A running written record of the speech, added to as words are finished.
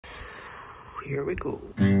here we go.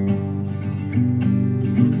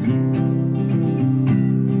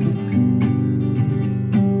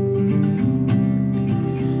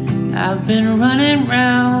 I've been running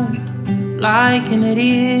round like an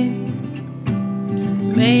idiot,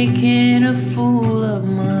 making a fool of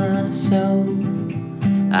myself.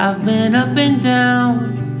 I've been up and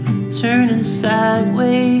down, turning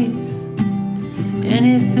sideways,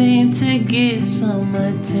 anything to get some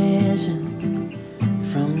attention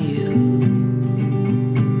from you.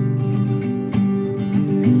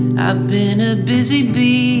 I've been a busy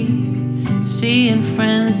bee, seeing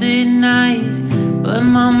friends at night, but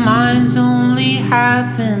my mind's only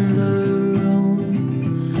half in the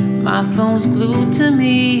room. My phone's glued to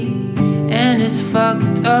me and it's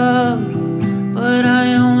fucked up, but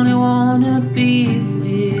I only wanna be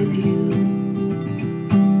with you.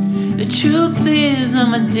 The truth is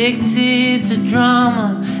I'm addicted to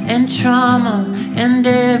drama and trauma and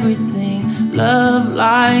everything love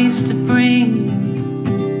likes to bring.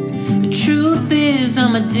 The truth is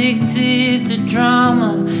I'm addicted to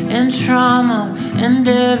drama and trauma and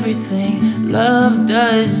everything love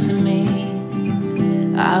does to me.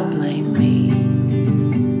 I blame me.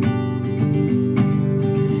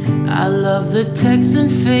 I love the text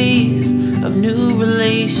and face of new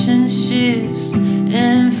relationships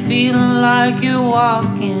and feeling like you're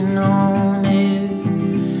walking on air.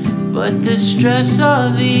 But the stress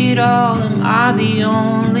of it all, am I the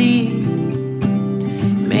only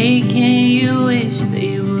making you wish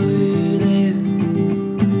they were there?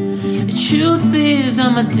 The truth is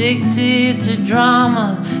I'm addicted to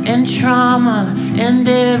drama and trauma and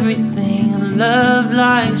everything love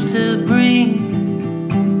likes to bring.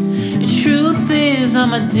 The truth is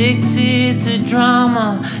I'm addicted to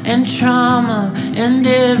drama and trauma and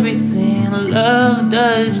everything love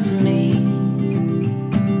does to me.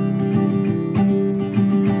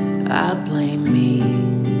 I blame me.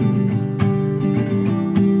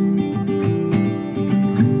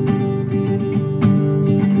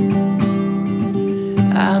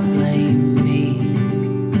 I blame me.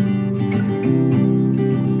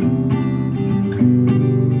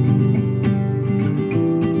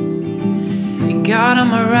 Got on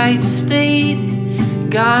my right state,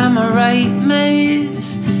 got on my right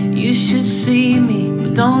mess. You should see me,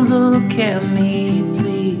 but don't look at me,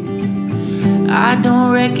 please. I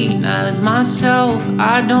don't recognize myself,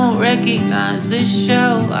 I don't recognize the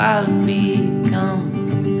shell I've become.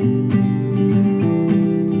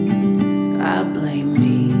 I blame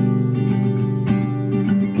me.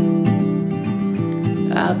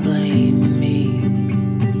 I blame me.